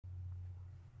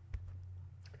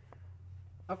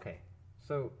Okay,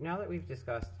 so now that we've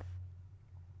discussed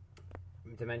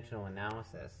dimensional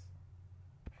analysis,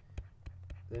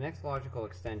 the next logical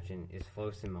extension is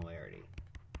flow similarity.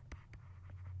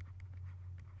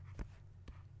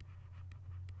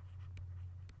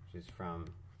 Which is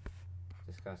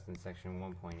discussed in section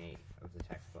 1.8 of the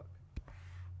textbook.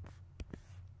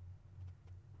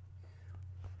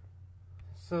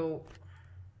 So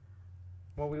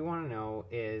what we want to know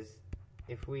is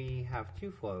if we have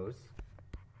two flows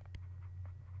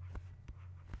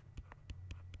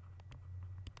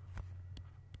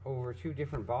over two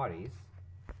different bodies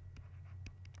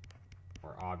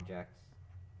or objects,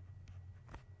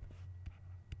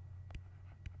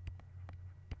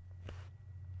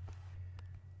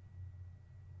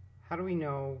 how do we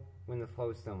know when the flow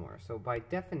is similar? So by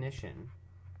definition,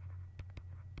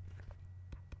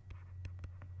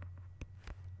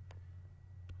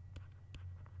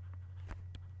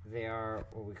 they are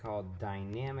what we call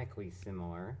dynamically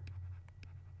similar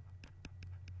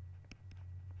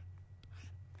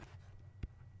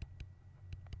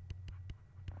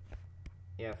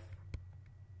if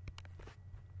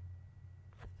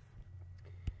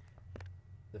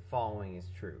the following is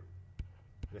true.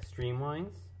 The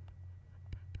streamlines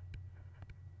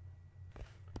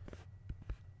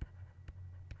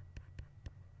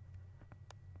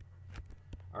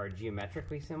are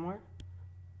geometrically similar,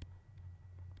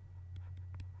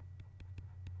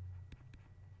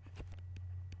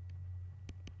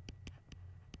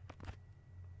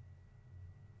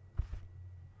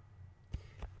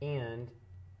 and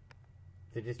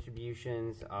the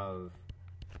distributions of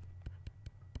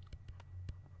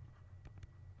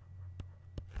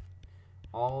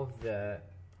all of the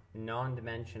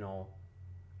non-dimensional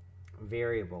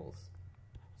variables,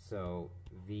 so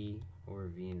v over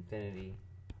v infinity,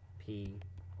 p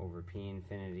over p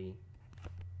infinity,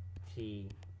 t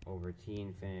over t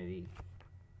infinity,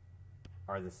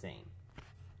 are the same.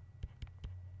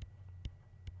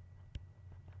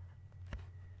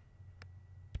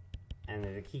 And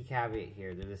there's a key caveat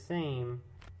here. They're the same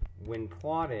when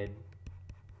plotted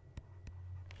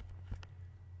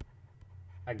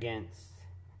against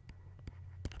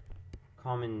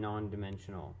common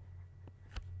non-dimensional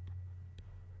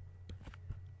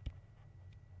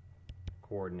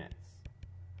coordinates.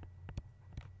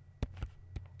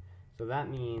 So that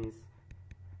means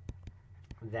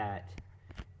that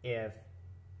if,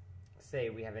 say,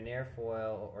 we have an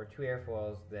airfoil or two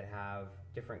airfoils that have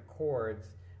different chords,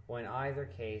 well, in either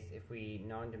case, if we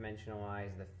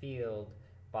non-dimensionalize the field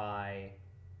by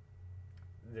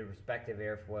the respective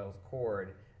airfoil's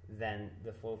chord, then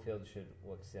the flow field should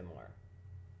look similar.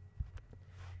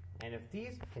 And if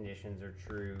these conditions are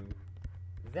true,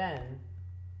 then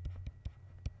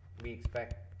we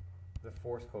expect the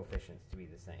force coefficients to be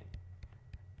the same.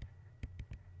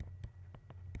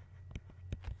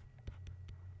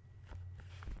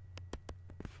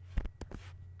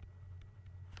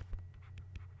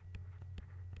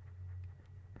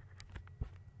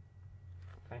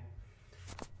 Okay.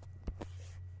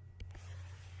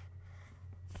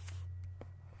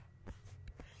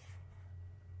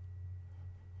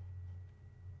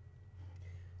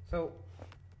 So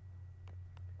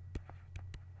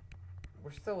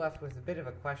we're still left with a bit of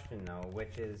a question, though,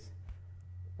 which is,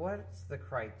 what's the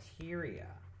criteria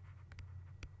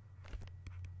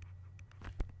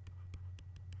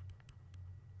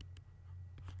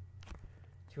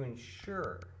to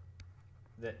ensure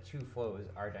that two flows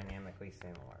are dynamically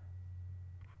similar?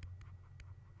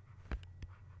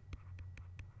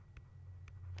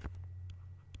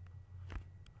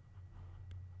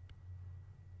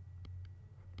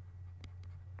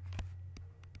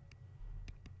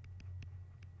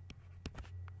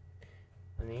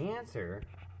 And the answer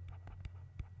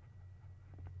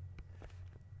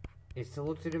is to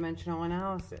look to dimensional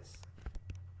analysis.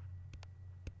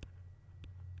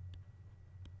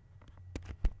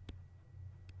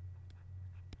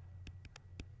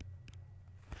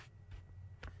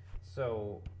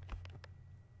 So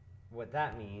what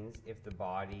that means, if the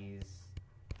bodies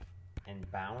and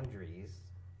boundaries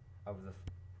of the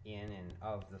in and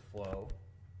of the flow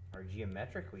are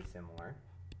geometrically similar,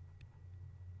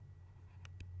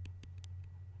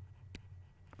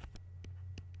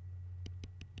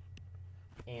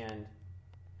 and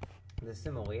the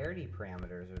similarity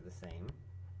parameters are the same,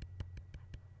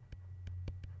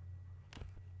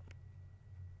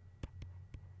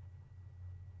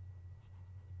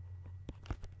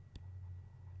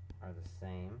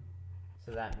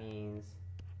 so that means,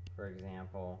 for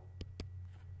example,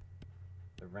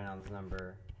 the Reynolds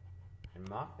number and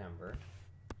Mach number,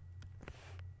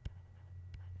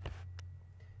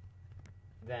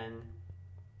 then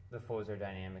the flows are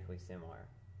dynamically similar.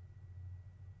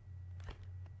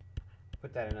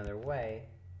 Put that another way,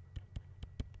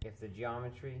 if the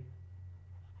geometry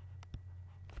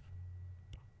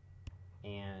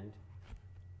and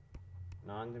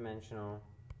non-dimensional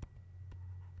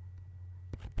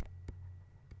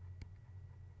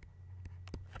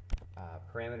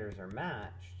parameters are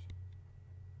matched,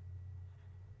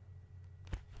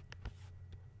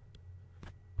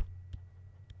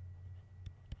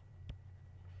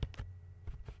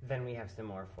 then we have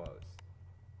similar flows.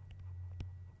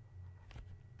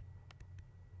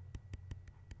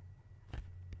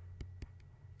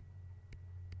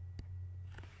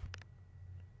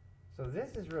 So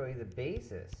this is really the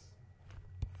basis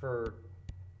for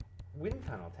wind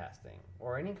tunnel testing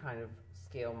or any kind of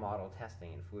scale model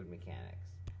testing in fluid mechanics.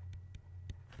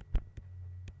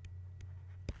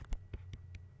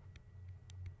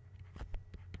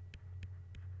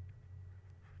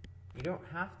 You don't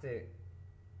have to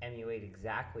emulate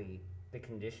exactly the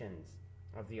conditions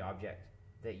of the object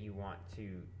that you want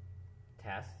to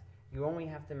test. You only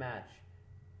have to match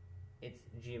its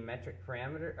geometric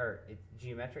parameter, or its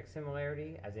geometric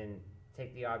similarity, as in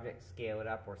take the object, scale it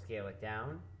up or scale it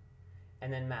down,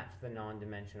 and then match the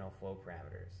non-dimensional flow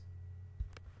parameters.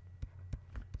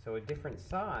 So a different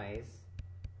size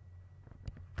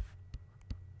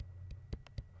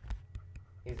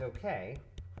is okay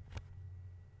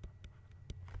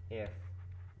if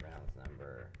Reynolds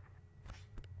number,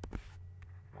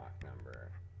 Mach number,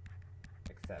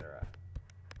 etc.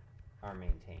 are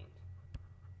maintained.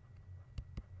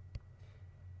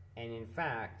 And in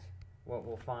fact, what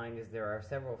we'll find is there are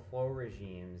several flow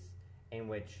regimes in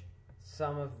which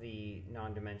some of the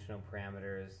non-dimensional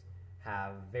parameters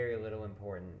have very little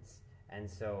importance, and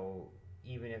so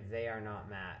even if they are not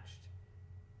matched,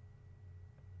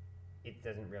 it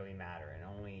doesn't really matter,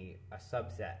 and only a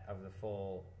subset of the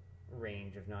full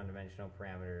range of non-dimensional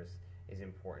parameters is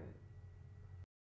important.